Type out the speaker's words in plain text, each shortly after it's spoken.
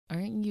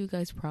Aren't you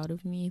guys proud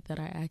of me that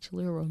I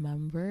actually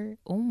remember?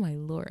 Oh my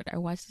lord, I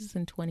watched this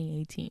in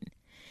 2018,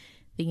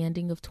 the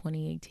ending of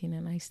 2018,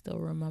 and I still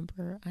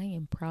remember. I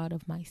am proud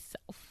of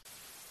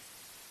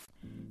myself.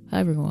 Hi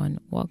everyone,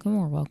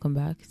 welcome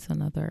back to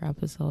another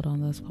episode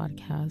on this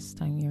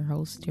podcast. I'm your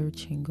host, dear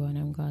Chingo, and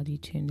I'm glad you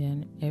tuned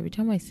in. Every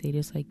time I say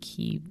this, I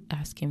keep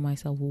asking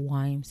myself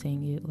why I'm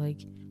saying it.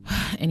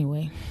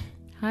 Anyway.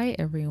 Hi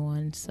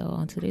everyone. So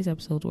on today's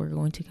episode, we're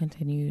going to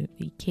continue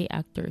the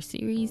K-Actor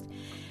series.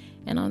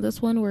 And on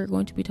this one, we're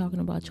going to be talking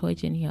about Choi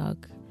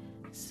Jin-hyuk.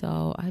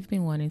 So I've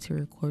been wanting to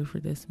record for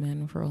this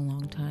man for a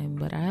long time,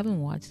 but I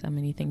haven't watched that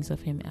many things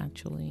of him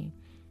actually.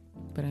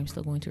 But I'm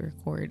still going to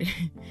record.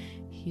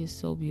 He is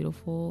so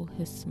beautiful.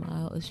 His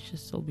smile is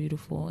just so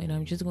beautiful. And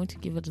I'm just going to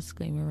give a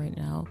disclaimer right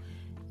now.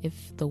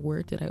 If the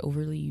word that I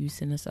overly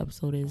use in this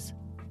episode is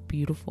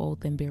beautiful,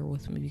 then bear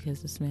with me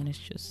because this man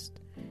is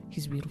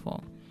he's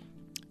beautiful.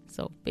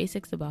 So,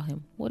 basics about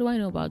him. What do I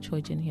know about Choi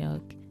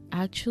Jin-hyuk?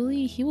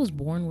 Actually, he was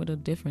born with a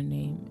different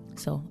name.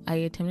 So, I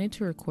attempted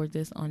to record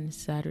this on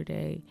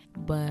Saturday,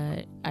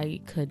 but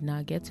I could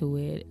not get to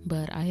it.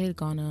 But I had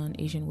gone on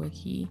Asian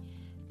Wiki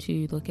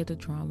to look at the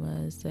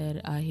dramas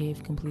that I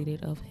have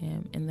completed of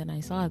him, and then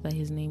I saw that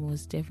his name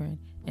was different.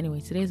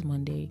 Anyway, today's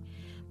Monday,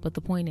 but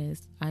the point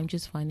is, I'm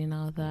just finding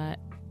out that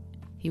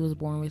he was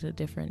born with a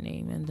different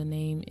name, and the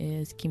name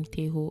is Kim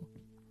Tae-ho,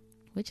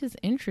 which is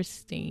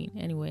interesting.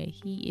 Anyway,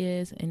 he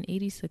is an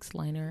 86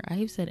 liner. I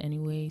have said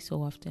anyway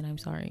so often, I'm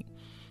sorry.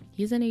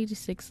 He's an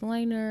 86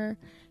 liner.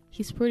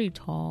 He's pretty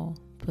tall,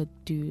 but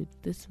dude,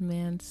 this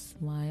man's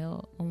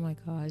smile, oh my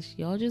gosh.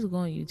 Y'all just go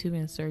on YouTube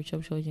and search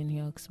up Choi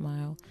Jin-hyuk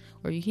smile,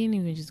 or you can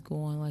even just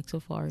go on like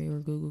Safari or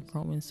Google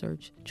Chrome and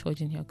search Choi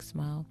Jin-hyuk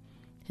smile.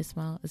 His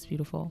smile is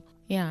beautiful.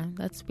 Yeah,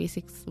 that's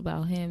basics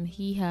about him.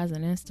 He has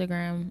an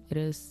Instagram. It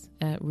is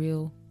at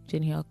real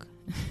Jin-hyuk.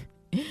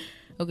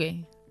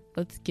 Okay,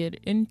 let's get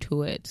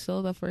into it.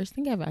 So the first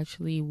thing I've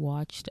actually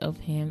watched of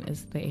him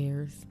is The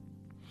Heirs.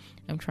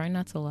 I'm trying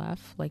not to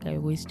laugh like I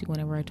always do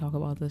whenever I talk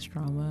about this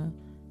drama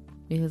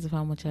because of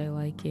how much I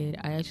like it.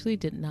 I actually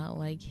did not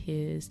like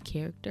his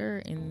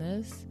character in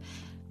this.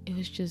 It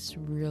was just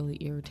really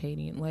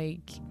irritating.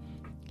 Like,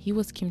 he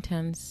was Kim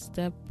Tan's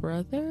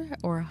stepbrother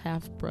or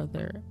half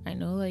brother. I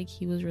know like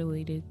he was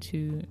related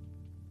to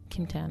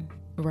Kim Tan,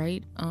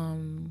 right?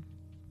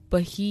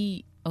 But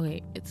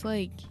it's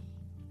like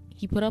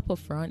he put up a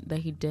front that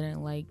he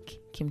didn't like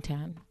Kim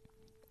Tan,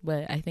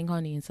 but I think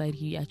on the inside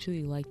he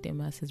actually liked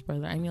him as his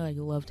brother. I mean, like,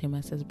 loved him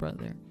as his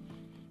brother,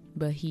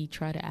 but he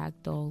tried to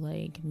act all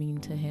like mean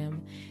to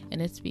him,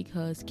 and it's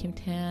because Kim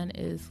Tan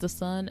is the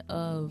son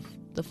of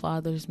the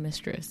father's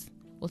mistress.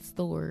 What's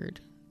the word?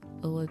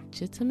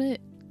 Illegitimate?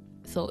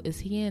 So is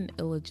he an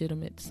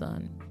illegitimate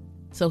son?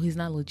 So he's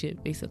not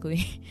legit,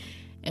 basically.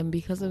 And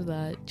because of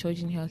that, Choi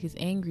Jin-hyuk is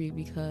angry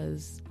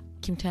because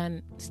Kim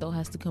Tan still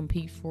has to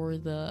compete for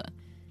the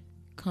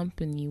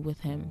company with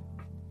him,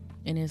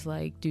 and it's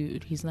like,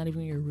 dude, he's not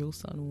even your real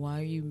son.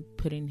 Why are you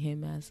putting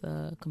him as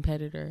a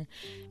competitor?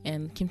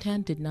 And Kim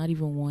Tan did not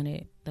even want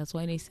it. That's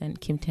why they sent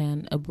Kim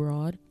Tan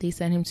abroad. They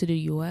sent him to the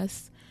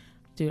US.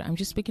 Dude, I'm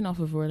just speaking off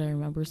of what I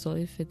remember, so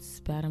if it's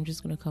bad, I'm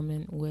just gonna come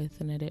in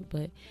with an edit.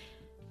 But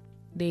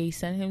they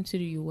sent him to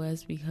the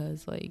US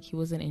because like he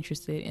wasn't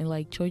interested, and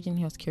like Choi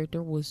Jin-hyuk's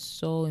character was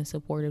so in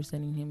support of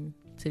sending him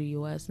to the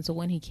US. And so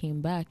when he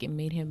came back, it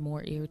made him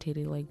more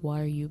irritated, like,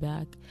 why are you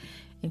back?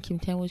 And Kim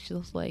Tan was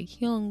just like,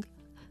 Hyung,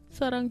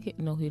 sarang.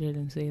 No, he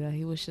didn't say that.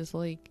 He was just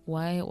like,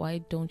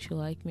 why don't you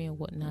like me or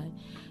whatnot?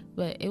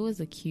 But it was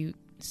a cute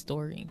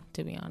story,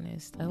 to be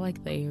honest. I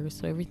like The Heirs,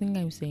 so everything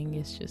I'm saying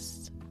is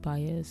just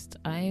biased.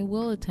 I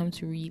will attempt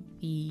to read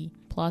the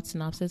plot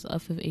synopsis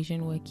off of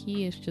Asian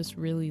Wiki. It's just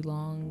really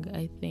long.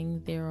 I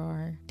think there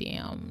are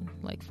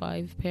like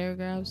 5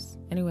 paragraphs.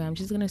 Anyway, I'm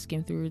just gonna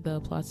skim through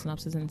the plot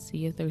synopsis and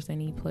see if there's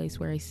any place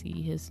where I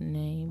see his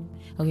name.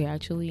 Okay,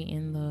 actually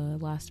in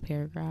the last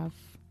paragraph,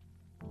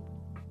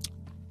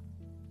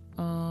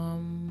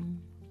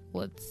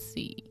 let's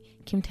see.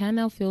 Kim Tan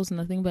now feels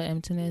nothing but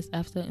emptiness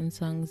after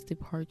Eun-sung's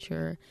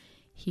departure.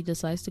 He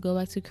decides to go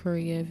back to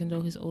Korea even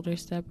though his older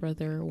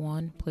stepbrother,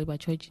 Won, played by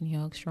Choi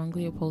Jin-hyuk,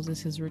 strongly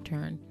opposes his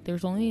return.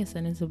 There's only a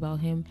sentence about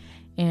him,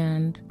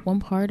 and one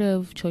part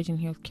of Choi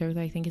Jin-hyuk's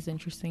character I think is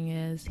interesting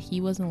is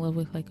he was in love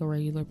with like a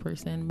regular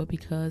person, but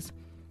because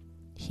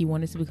he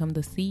wanted to become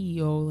the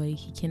CEO, like,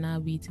 he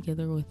cannot be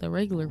together with a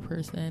regular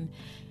person.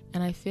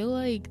 And I feel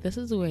like this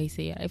is the way I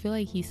say it. I feel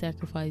like he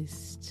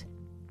sacrificed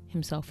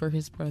himself for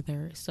his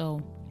brother.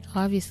 So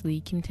obviously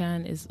Kim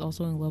Tan is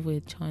also in love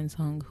with Chan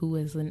Sung, who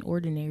is an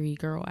ordinary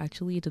girl,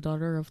 actually the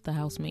daughter of the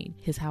housemaid,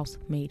 his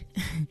housemaid.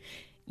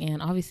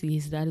 And obviously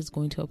his dad is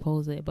going to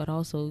oppose it, but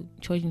also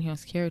Choi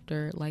Jin-hyuk's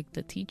character, like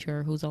the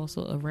teacher, who's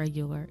also a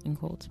regular in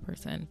quotes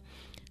person,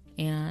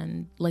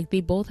 and like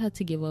they both had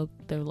to give up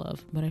their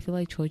love, but I feel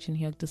like Choi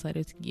Jin-hyuk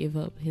decided to give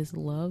up his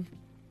love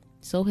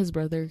so his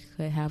brother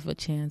could have a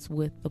chance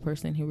with the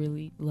person he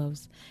really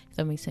loves, if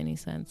that makes any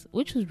sense,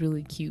 which was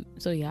really cute.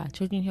 So yeah,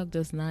 Choi Jin-hyuk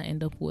does not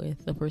end up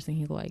with the person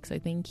he likes. I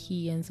think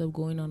he ends up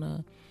going on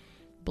a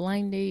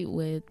blind date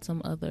with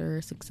some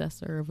other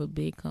successor of a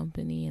big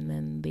company, and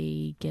then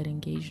they get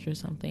engaged or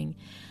something.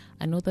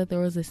 I know that there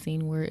was a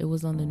scene where it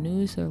was on the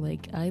news, or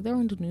like either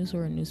on the news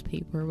or a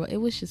newspaper, but it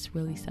was just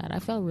really sad. I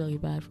felt really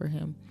bad for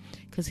him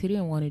because he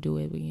didn't want to do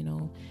it, but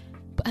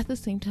but at the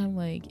same time,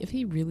 like, if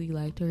he really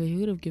liked her, he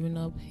would have given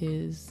up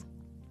his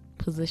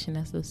position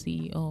as the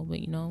CEO.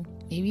 But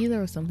maybe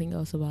there was something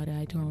else about it,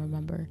 I don't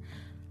remember.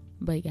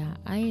 But yeah,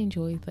 I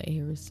enjoyed The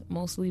Heirs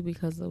mostly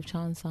because of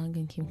Chan Sang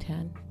and Kim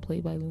Tan,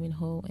 played by Lee Min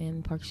Ho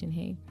and Park Shin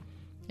Hye,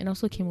 and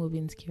also Kim Woo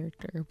Bin's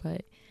character.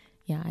 But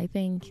yeah, I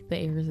think The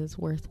Heirs is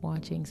worth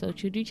watching. So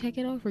should you check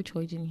it out for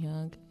Choi Jin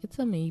Hyuk? It's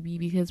a maybe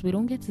because we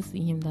don't get to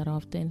see him that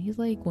often. He's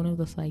like one of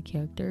the side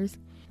characters.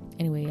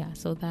 Anyway, yeah,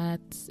 so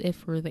that's it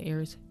for The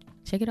Heirs.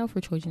 Check it out for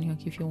Choi Jin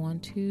Hyuk if you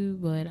want to,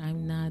 but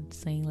I'm not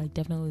saying like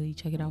definitely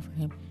check it out for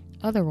him.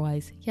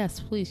 Otherwise, yes,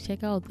 please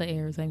check out The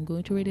Heirs. I'm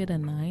going to rate it a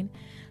 9.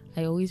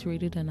 I always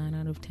rate it a 9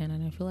 out of 10,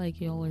 and I feel like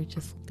y'all are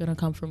just gonna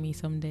come for me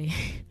someday.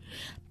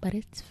 But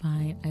it's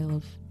fine. I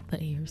love The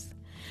Heirs.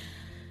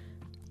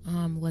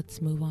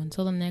 Let's move on.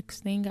 So the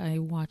next thing I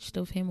watched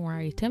of him, or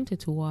I attempted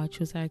to watch,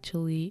 was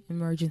actually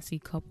Emergency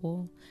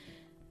Couple.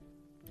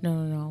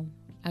 No.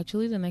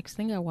 Actually, the next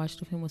thing I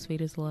watched of him was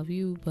Fated to Love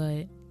You,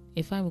 but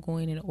if I'm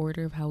going in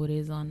order of how it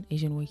is on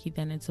Asian Wiki,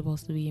 then it's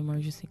supposed to be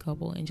Emergency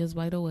Couple. And just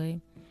by the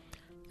way,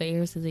 The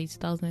Heirs is a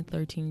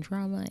 2013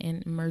 drama,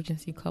 and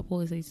Emergency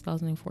Couple is a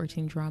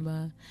 2014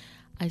 drama.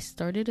 I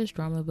started this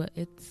drama, but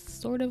it's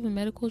sort of a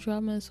medical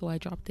drama, so I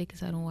dropped it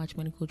because I don't watch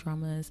medical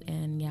dramas.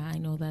 And yeah, I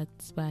know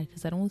that's bad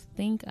because I don't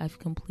think I've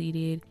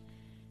completed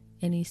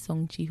any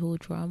Song Ji-ho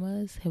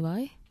dramas. Have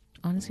I?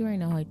 Honestly, right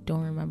now, I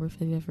don't remember if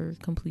I've ever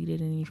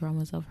completed any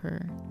dramas of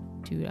her.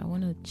 Dude, I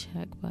want to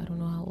check, but I don't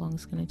know how long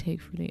it's going to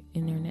take for the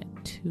internet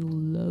to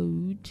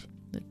load.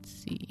 Let's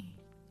see.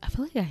 I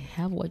feel like I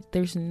have watched.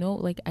 There's no,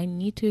 like, I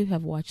need to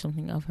have watched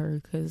something of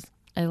her because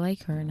I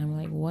like her, and I'm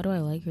like, what do I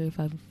like her if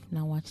I've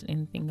not watched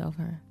anything of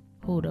her?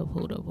 Hold up.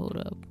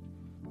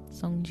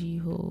 Song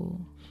Ji-ho.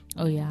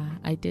 Oh yeah,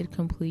 I did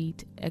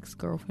complete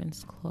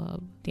Ex-Girlfriend's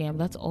Club. Damn,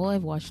 that's all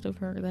I've watched of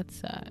her. That's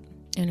sad.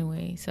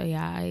 Anyway, so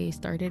yeah, I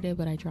started it,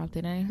 but I dropped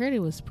it, and I heard it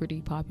was pretty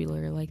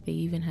popular. Like, they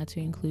even had to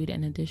include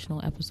an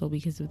additional episode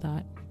because of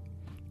that.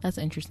 That's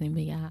interesting,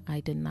 but yeah, I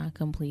did not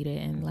complete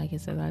it, and like I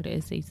said, that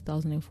is a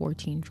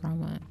 2014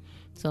 drama.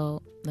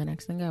 So the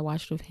next thing I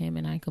watched of him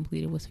and I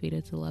completed was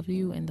Fated to Love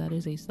You, and that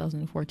is a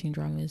 2014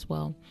 drama as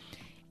well.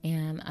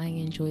 And I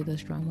enjoyed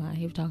this drama. I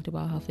have talked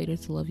about how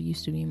Fated to Love You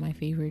used to be my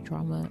favorite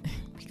drama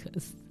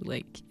because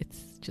like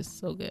it's just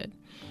so good.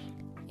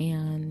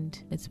 And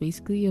it's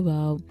basically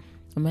about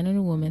a man and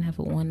a woman have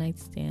a one-night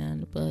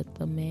stand, but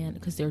the man,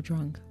 because they're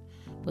drunk,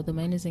 but the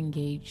man is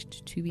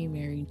engaged to be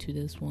married to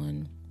this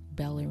one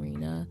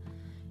ballerina,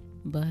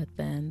 but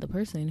then the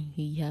person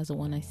he has a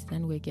one-night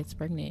stand with gets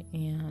pregnant,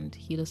 and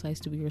he decides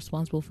to be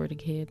responsible for the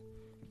kid,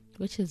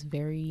 which is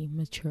very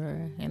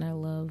mature, and I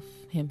love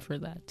him for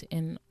that.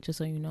 And just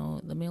so you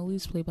know, the male lead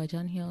is played by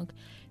Jang Hyuk,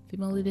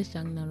 female lead is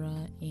Jang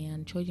Nara,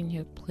 and Choi Jin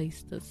Hyuk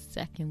plays the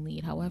second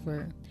lead.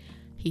 However,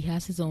 he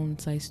has his own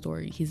side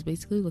story. He's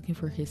basically looking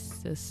for his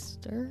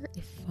sister,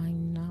 if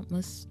I'm not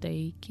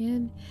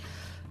mistaken.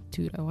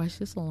 Dude, I watched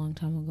this a long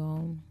time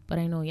ago, but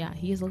I know, yeah,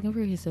 he is looking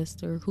for his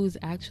sister, who's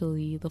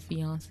actually the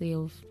fiance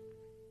of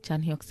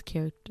Chan Hyuk's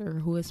character,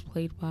 who is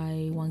played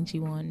by Wang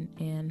Ji-won,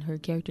 and her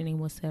character name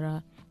was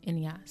Sera.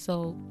 And yeah,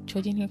 so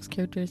Choi Jin Hyuk's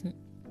character's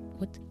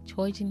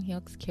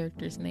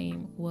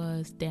name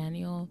was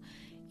Daniel,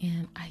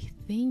 and I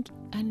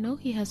know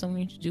he has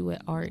something to do with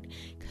art,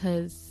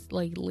 because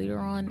like later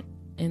on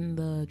in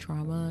the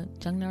drama,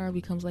 Jang Nara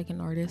becomes like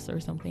an artist or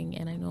something,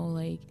 and I know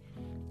like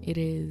it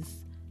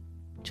is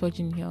Choi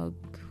Jin Hyuk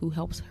who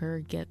helps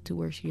her get to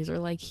where she is, or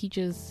like he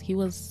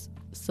was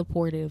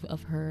supportive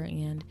of her,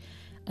 and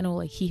I know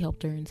like he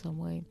helped her in some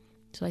way.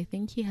 So I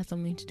think he has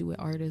something to do with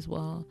art as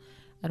well.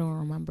 I don't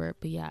remember,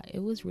 but yeah,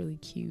 it was really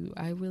cute.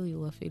 I really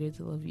love Fated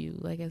to Love You.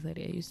 Like I said,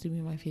 it used to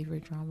be my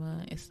favorite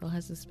drama. It still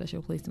has a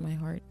special place in my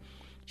heart.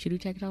 Should you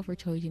check it out for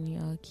Choi Jin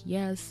Hyuk?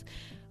 Yes,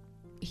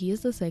 he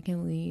is the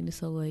second lead,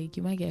 so like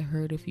you might get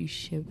hurt if you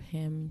ship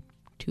him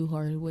too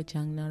hard with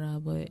Jang Nara,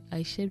 but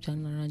I ship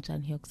Jang Nara and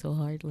Jang Hyuk so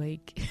hard.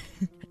 Like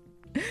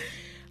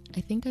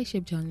I think I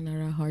ship Jang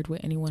Nara hard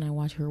with anyone I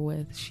watch her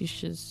with. She's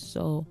just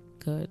so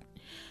good.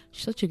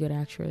 She's such a good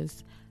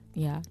actress.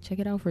 Yeah, check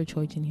it out for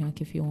Choi Jin Hyuk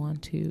if you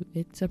want to.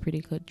 It's a pretty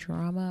good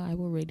drama. I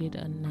will rate it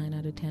a 9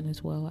 out of 10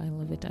 as well. I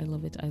love it.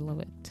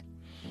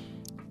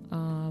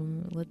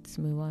 Let's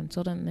move on.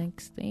 So the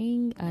next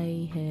thing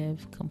I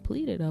have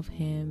completed of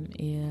him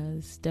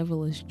is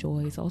Devilish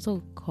Joy. It's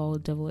also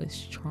called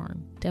Devilish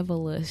Charm. This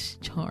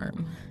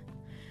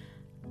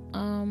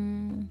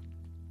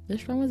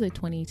drama is a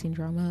 2018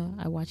 drama.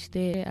 I watched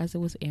it as it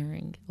was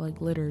airing.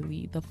 Like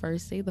literally the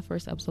first day the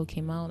first episode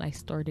came out, I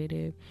started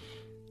it.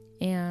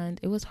 And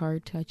it was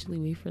hard to actually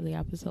wait for the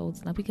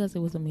episodes. Not because it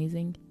was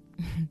amazing.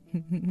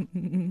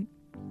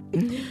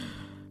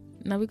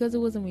 Not because it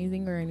was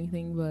amazing or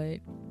anything, but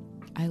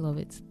I love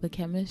it. The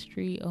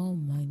chemistry, oh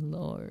my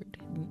lord.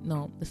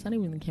 No, it's not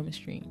even the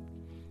chemistry.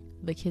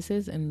 the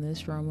kisses in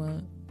this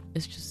drama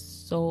is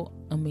just so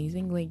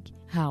amazing. Like,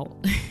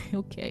 how?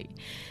 Okay,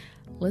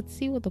 let's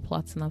see what the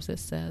plot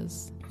synopsis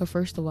says. But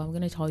first of all, I'm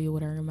gonna tell you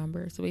what I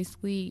remember. So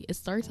basically, it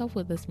starts off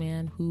with this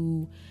man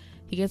who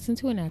he gets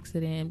into an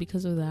accident, and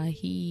because of that,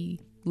 he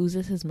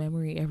loses his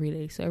memory every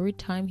day. So every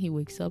time he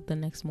wakes up the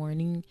next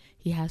morning,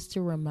 he has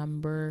to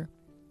remember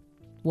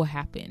what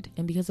happened.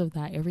 And because of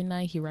that, every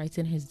night he writes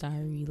in his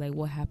diary like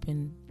what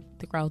happened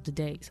throughout the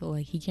day. So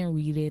like he can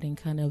read it and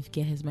kind of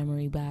get his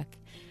memory back.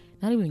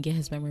 Not even get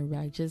his memory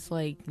back, just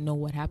like know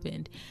what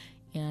happened.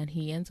 And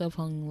he ends up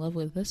falling in love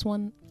with this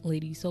one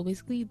lady. So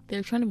basically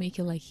they're trying to make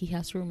it like he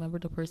has to remember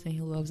the person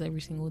he loves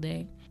every single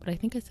day. But I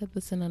think I said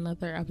this in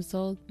another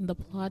episode, the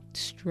plot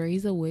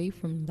strays away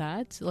from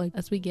that. Like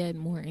as we get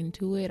more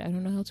into it, I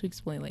don't know how to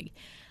explain. Like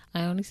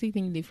I honestly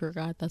think they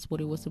forgot that's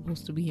what it was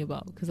supposed to be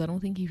about, because I don't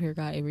think he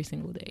forgot every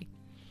single day.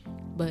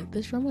 But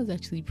this drama is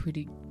actually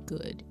pretty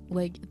good.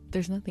 Like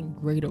there's nothing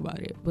great about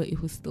it, but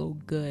it was still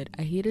good.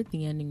 I hated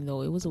the ending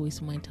though. It was a waste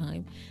of my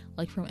time.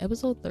 Like from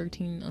episode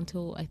 13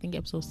 until I think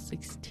episode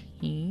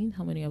 16.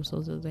 How many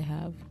episodes does it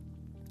have?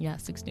 Yeah,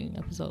 16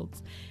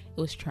 episodes. It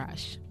was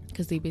trash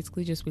because they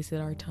basically just wasted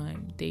our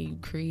time. They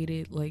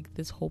created like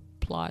this whole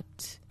plot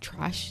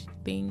trash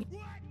thing.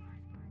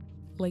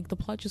 Like the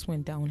plot just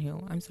went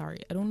downhill. I'm sorry,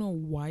 I don't know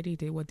why they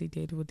did what they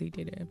did.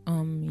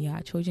 Yeah,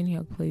 Choi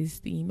Jin-hyuk plays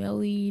the male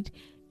lead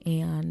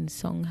and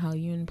Song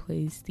Ha-yoon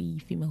plays the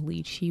female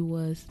lead. She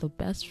was the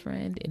best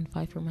friend in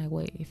Fight for My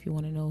Way, if you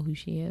want to know who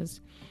she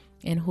is.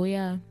 And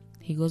Hoya,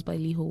 he goes by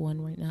Lee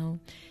Ho-won right now,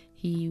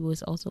 he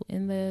was also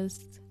in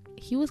this.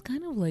 He was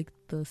kind of like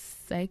the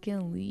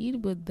second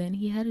lead, but then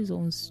he had his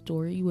own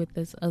story with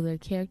this other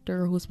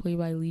character who was played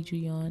by Lee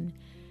Ju-yeon.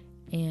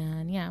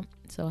 And yeah,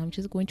 so I'm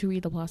just going to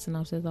read the plot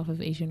synopsis off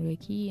of Asian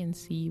Wiki and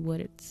see what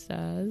it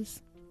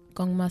says.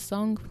 Gong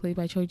Ma-sung, played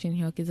by Choi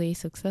Jin-hyuk, is a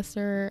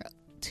successor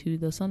to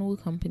the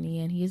Sunwoo Company,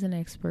 and he is an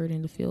expert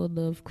in the field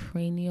of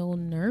cranial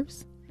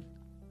nerves.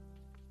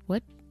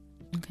 What?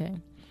 Okay.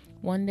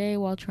 One day,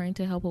 while trying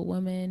to help a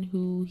woman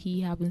who he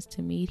happens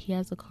to meet, he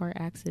has a car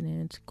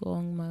accident.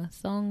 Gong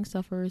Ma-sung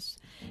suffers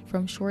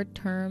from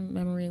short-term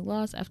memory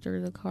loss. After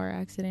the car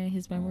accident,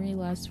 his memory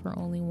lasts for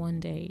only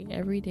one day.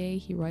 Every day,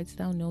 he writes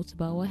down notes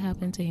about what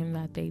happened to him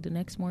that day. The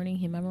next morning,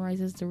 he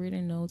memorizes the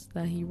written notes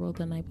that he wrote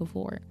the night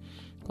before.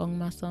 Gong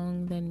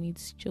Ma-sung then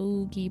meets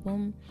Jo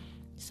Gi-bum,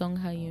 Song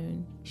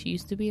Ha-yoon. She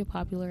used to be a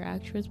popular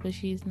actress, but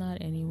she's not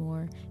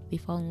anymore. They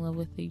fall in love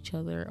with each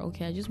other.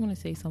 Okay, I just want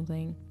to say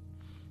something.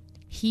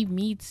 He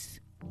meets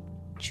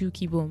Chu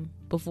Ki-bum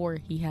before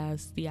he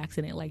has the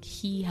accident. Like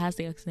he has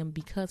the accident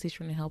because he's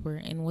trying to help her.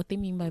 And what they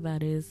mean by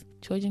that is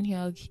Choi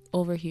Jin-hyuk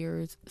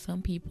overhears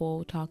some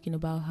people talking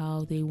about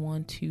how they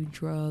want to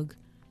drug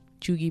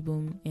Chu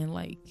Ki-bum and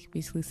like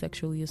basically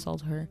sexually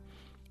assault her.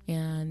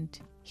 And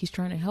he's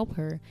trying to help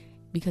her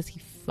because he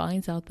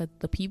finds out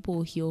that the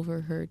people he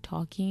overheard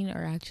talking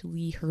are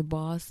actually her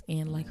boss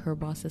and like her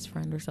boss's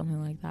friend or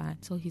something like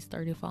that. So he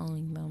started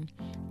following them,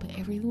 but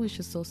everything was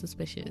just so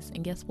suspicious.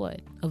 And guess what?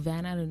 A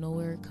van out of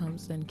nowhere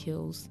comes and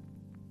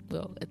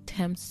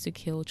attempts to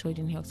kill Choi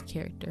Jin-hyuk's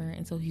character,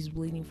 and so he's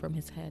bleeding from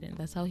his head, and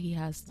that's how he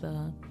has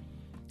the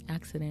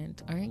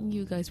accident. Aren't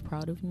you guys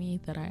proud of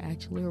me that I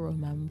actually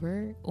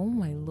remember? Oh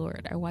my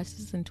lord, I watched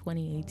this in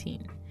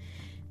 2018,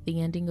 the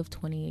ending of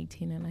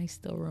 2018, and I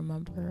still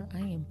remember. I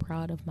am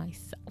proud of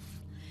myself.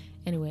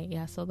 Anyway,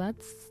 yeah, so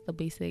that's the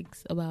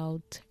basics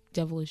about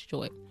Devilish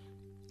Joy.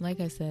 Like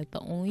I said, the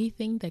only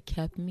thing that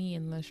kept me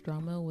in this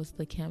drama was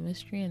the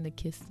chemistry and the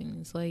kiss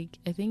scenes. Like,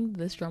 I think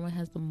this drama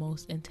has the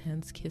most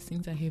intense kiss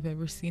scenes I have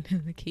ever seen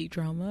in a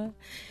K-drama.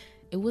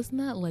 It was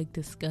not like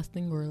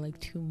disgusting or like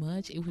too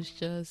much. It was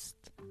just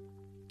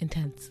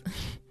intense.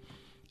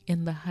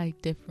 And the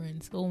height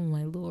difference, oh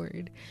my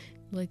lord.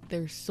 Like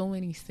there's so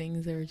many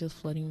things that are just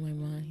flooding my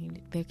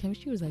mind. Their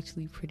chemistry was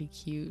actually pretty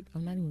cute,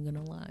 I'm not even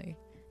gonna lie.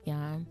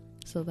 Yeah,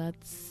 so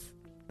that's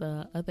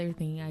the other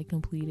thing I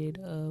completed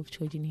of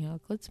Choi Jin-hyuk.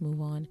 Let's move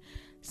on.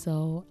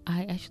 So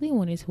I actually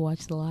wanted to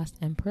watch The Last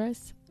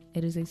Empress.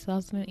 It is a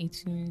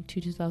 2018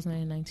 to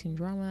 2019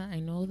 drama. I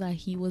know that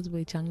he was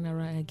with Jang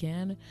Nara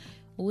again,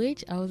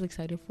 which I was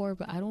excited for,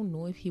 but I don't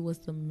know if he was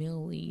the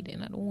male lead,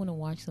 and I don't want to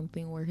watch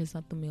something where he's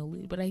not the male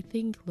lead. But I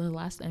think The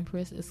Last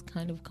Empress is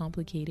kind of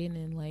complicated,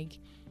 and like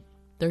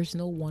there's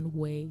no one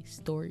way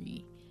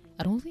story.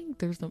 I don't think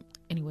there's no,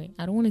 anyway,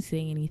 I don't want to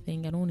say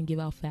anything. I don't want to give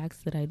out facts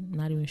that I'm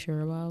not even sure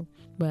about,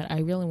 but I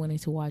really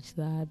wanted to watch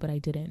that, but I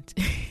didn't.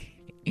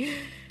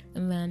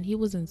 And then he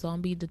was in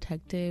Zombie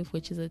Detective,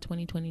 which is a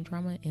 2020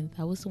 drama, and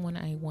that was the one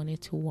I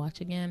wanted to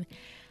watch again,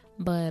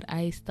 but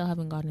I still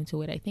haven't gotten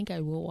into it. I think I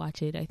will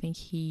watch it. I think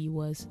he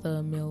was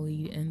the male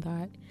lead in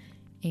that.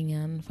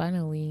 And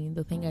finally,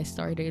 the thing I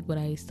started but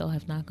I still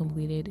have not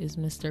completed is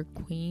Mr.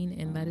 Queen,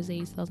 and that is a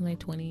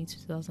 2020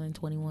 to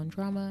 2021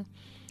 drama.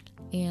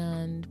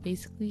 And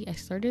basically I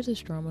started this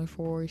drama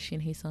for Shin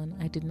Hye-sun.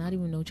 I did not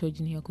even know Choi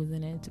Jin-hyuk was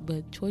in it,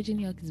 but Choi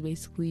Jin-hyuk is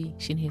basically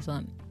Shin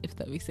Hye-sun, if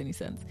that makes any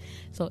sense.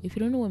 So if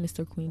you don't know what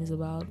Mr. Queen is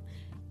about,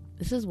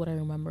 this is what I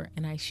remember,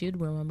 and I should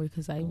remember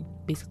because I'm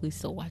basically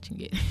still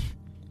watching it.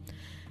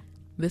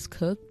 this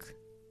cook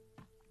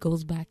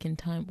goes back in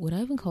time. Would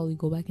I even call it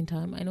go back in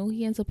time? I know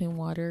he ends up in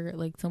water,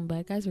 like some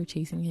bad guys are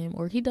chasing him,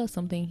 or he does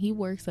something. He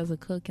works as a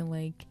cook in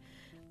like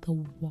the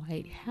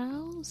White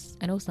House.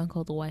 I know it's not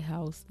called the White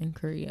House in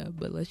Korea,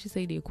 but let's just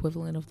say the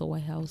equivalent of the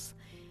White House.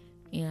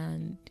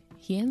 And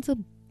he ends up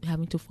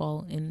having to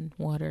fall in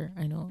water,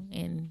 I know.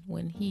 And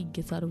when he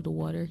gets out of the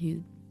water,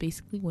 he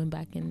basically went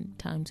back in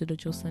time to the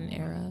Joseon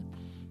era,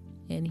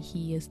 and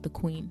he is the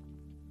queen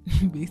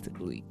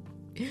basically.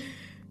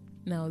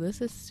 Now this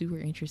is super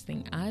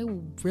interesting. I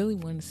really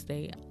want to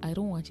stay. I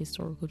don't watch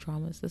historical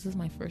dramas. This is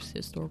my first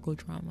historical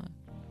drama,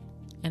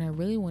 and I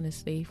really want to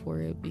stay for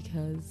it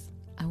because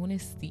I want to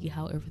see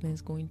how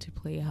everything's going to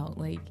play out.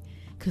 Like,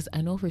 because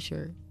I know for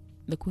sure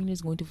the queen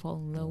is going to fall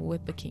in love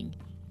with the king.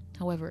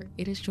 However,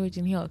 it is Choi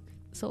Jin-hyuk,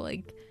 so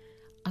like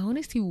I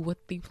want to see what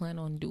they plan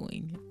on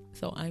doing.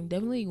 So I'm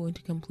definitely going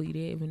to complete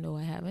it, even though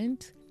I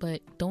haven't.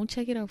 But don't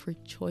check it out for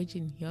Choi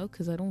Jin-hyuk,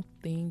 because I don't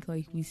think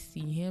like we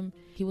see him.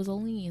 He was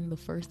only in the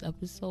first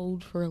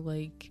episode for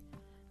like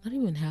not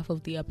even half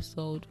of the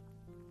episode,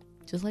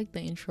 just like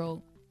the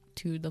intro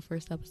to the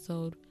first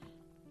episode.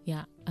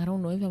 Yeah, I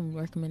don't know if I'm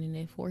recommending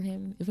it for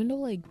him, even though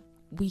like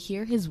we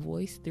hear his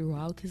voice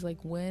throughout, because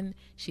like when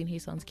Shin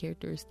Hye-sun's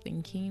character is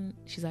thinking,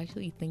 she's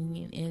actually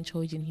thinking in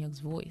Choi Jin-hyuk's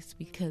voice,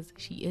 because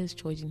she is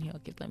Choi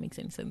Jin-hyuk, if that makes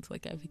any sense,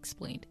 like I've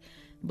explained.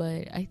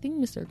 But I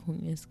think Mr.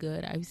 Queen is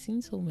good. I've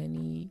seen so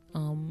many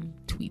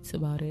tweets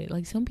about it.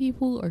 Like some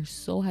people are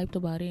so hyped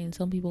about it and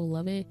some people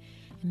love it,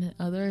 and then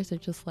others are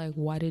just like,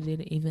 why did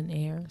it even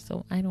air?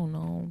 So I don't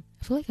know.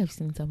 I feel like I've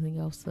seen something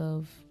else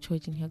of Choi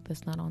Jin-hyuk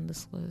that's not on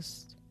this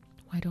list.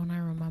 Why don't I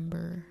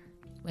remember?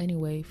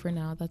 Anyway, for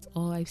now, that's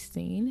all I've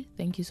seen.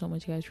 Thank you so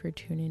much, guys, for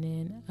tuning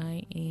in.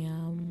 I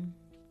am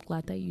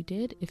glad that you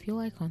did. If you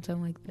like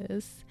content like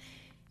this,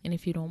 and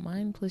if you don't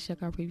mind, please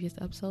check out previous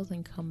episodes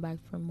and come back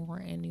for more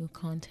and new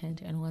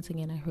content. And once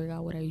again, I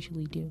forgot what I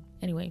usually do.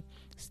 Anyway,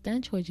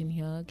 Stan Choi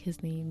Jin-hyuk.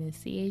 His name is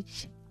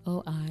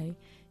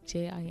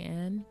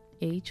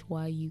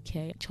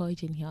CHOIJINHYUK. Choi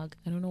Jin-hyuk.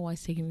 I don't know why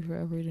it's taking me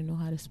forever to know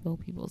how to spell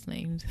people's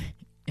names.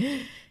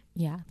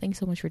 Yeah, thanks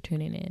so much for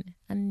tuning in.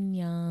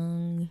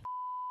 Annyeong.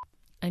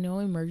 I know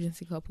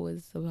Emergency Couple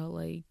is about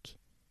like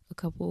a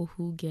couple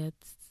who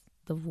gets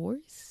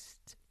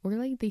divorced or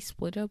like they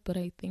split up, but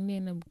I think they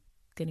end up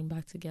getting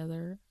back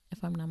together,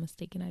 if I'm not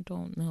mistaken. I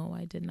don't know.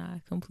 I did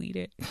not complete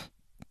it.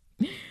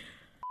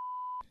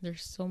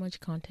 There's so much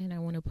content I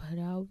want to put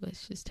out, but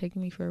it's just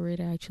taking me forever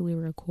to actually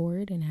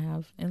record and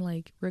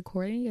like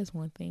recording is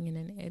one thing and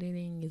then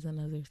editing is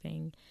another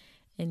thing.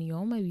 And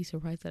y'all might be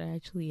surprised that I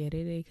actually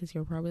edited it, because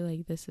you're probably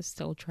like, this is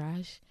still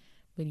trash.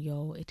 But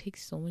yo, it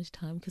takes so much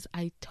time because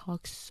I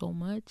talk so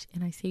much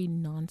and I say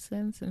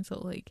nonsense, and so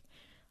like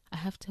I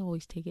have to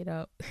always take it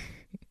out.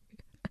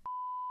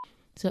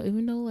 So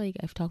even though like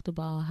I've talked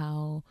about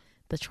how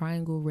the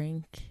triangle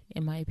rank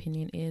in my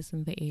opinion is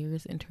in the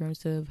airs in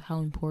terms of how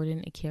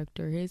important a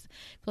character is,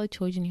 I feel like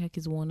Choi Jin-hyuk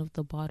is one of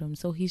the bottom.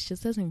 So he's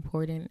just as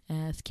important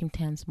as Kim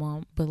Tan's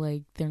mom, but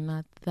like they're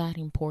not that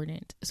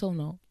important. So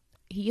no,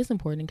 he is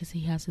important because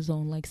he has his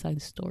own like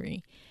side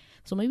story.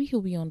 So maybe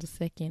he'll be on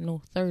the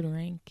third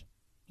rank.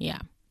 Yeah,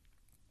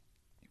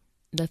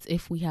 that's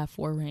if we have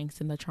 4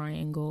 ranks in the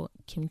triangle.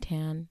 Kim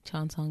Tan,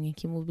 Chan Sung, and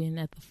Kim Woo Bin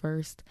at the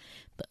first,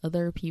 the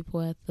other people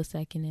at the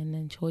second, and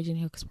then Choi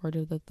Jin-hyuk is part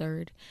of the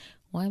third.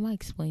 Why am I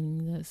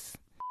explaining this?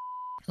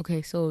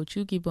 Okay, so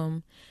Chu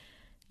Ki-bum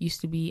used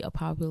to be a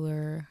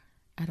popular,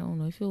 I don't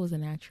know if it was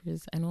an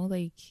actress. I know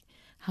like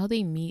how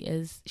they meet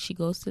is they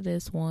go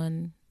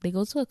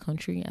to a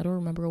country, I don't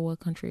remember what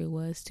country it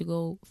was, to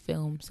go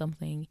film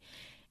something,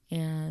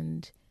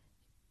 and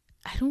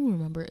I don't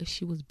remember if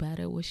she was bad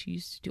at what she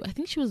used to do. I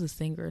think she was a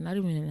singer, not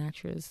even an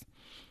actress,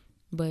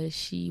 but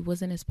she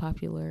wasn't as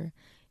popular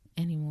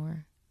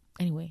anymore.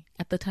 Anyway,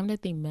 at the time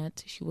that they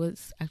met, she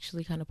was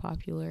actually kind of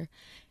popular,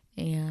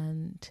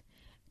 and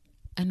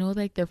I know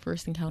like their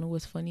first encounter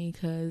was funny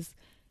because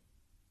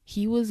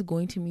he was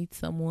going to meet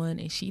someone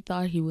and she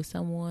thought he was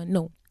someone.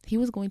 No, he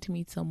was going to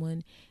meet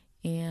someone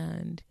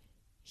and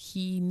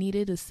he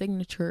needed a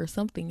signature or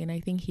something, and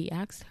I think he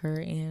asked her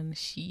and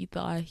she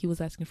thought he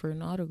was asking for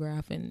an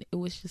autograph, and it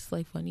was just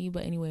like funny.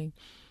 But anyway,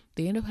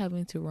 they end up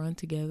having to run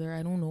together.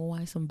 I don't know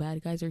why some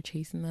bad guys are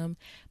chasing them,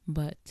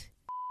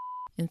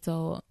 and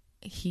so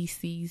he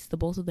sees the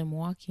both of them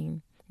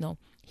walking. No,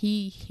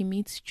 he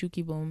meets Chu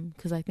Ki-bum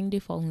because I think they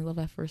fall in love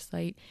at first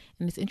sight,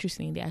 and it's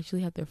interesting, they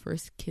actually had their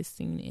first kiss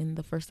scene in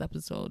the first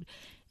episode.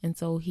 And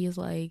so he is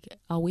like,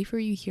 I'll wait for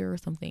you here or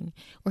something,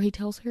 or he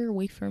tells her,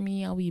 wait for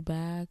me, I'll be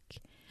back.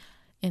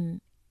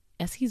 And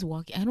as he's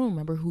walking, I don't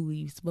remember who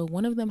leaves, but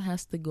one of them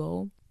has to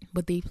go,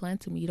 but they plan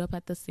to meet up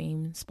at the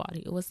same spot.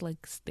 It was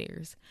like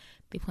stairs.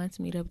 They plan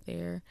to meet up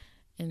there.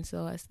 And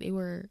so as he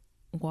was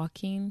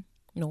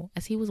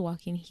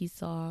walking, he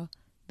saw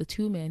the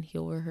 2 men he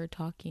overheard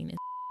talking. And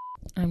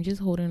I'm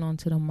just holding on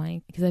to the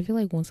mic because I feel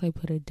like once I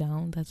put it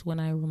down, that's when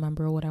I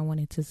remember what I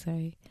wanted to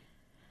say.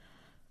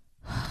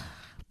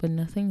 But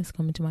nothing is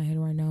coming to my head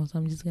right now, so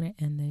I'm just going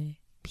to end it.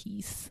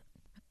 Peace.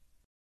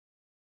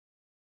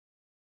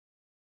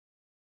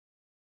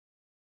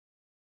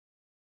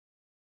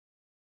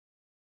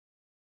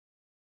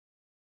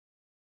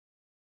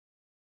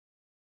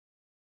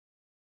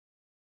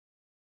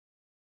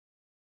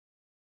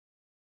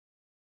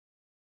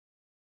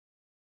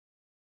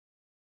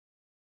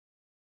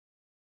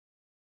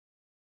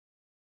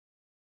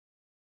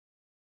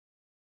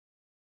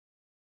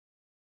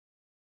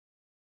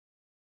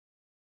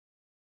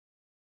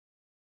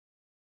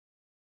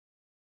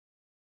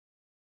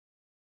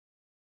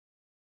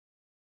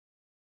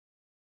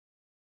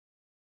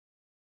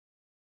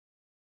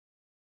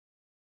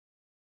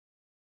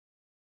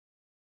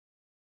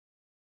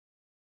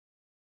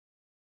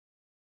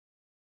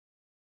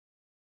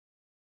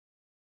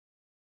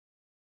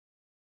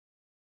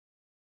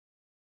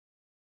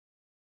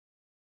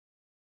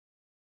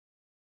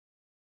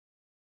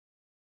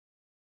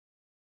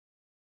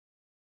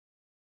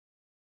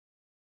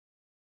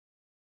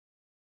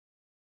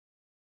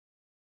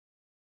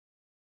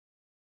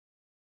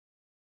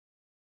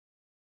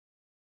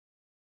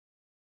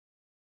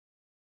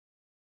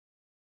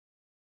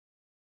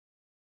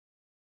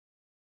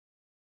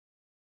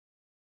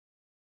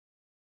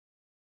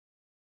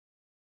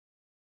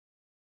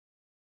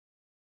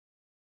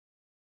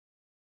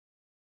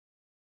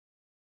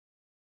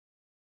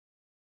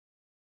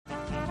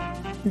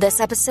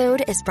 This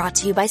episode is brought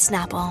to you by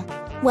Snapple.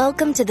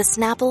 Welcome to the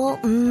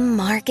Snapple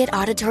Market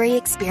Auditory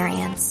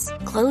Experience.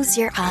 Close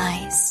your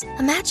eyes.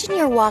 Imagine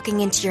you're walking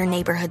into your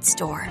neighborhood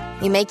store.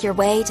 You make your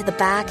way to the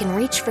back and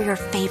reach for your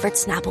favorite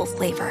Snapple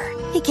flavor.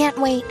 You can't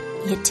wait.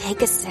 You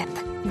take a sip.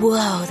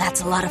 Whoa,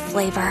 that's a lot of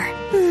flavor.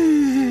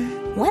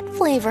 What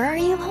flavor are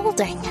you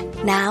holding?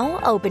 Now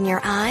open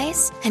your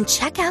eyes and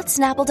check out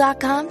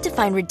Snapple.com to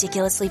find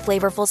ridiculously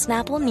flavorful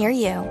Snapple near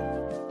you.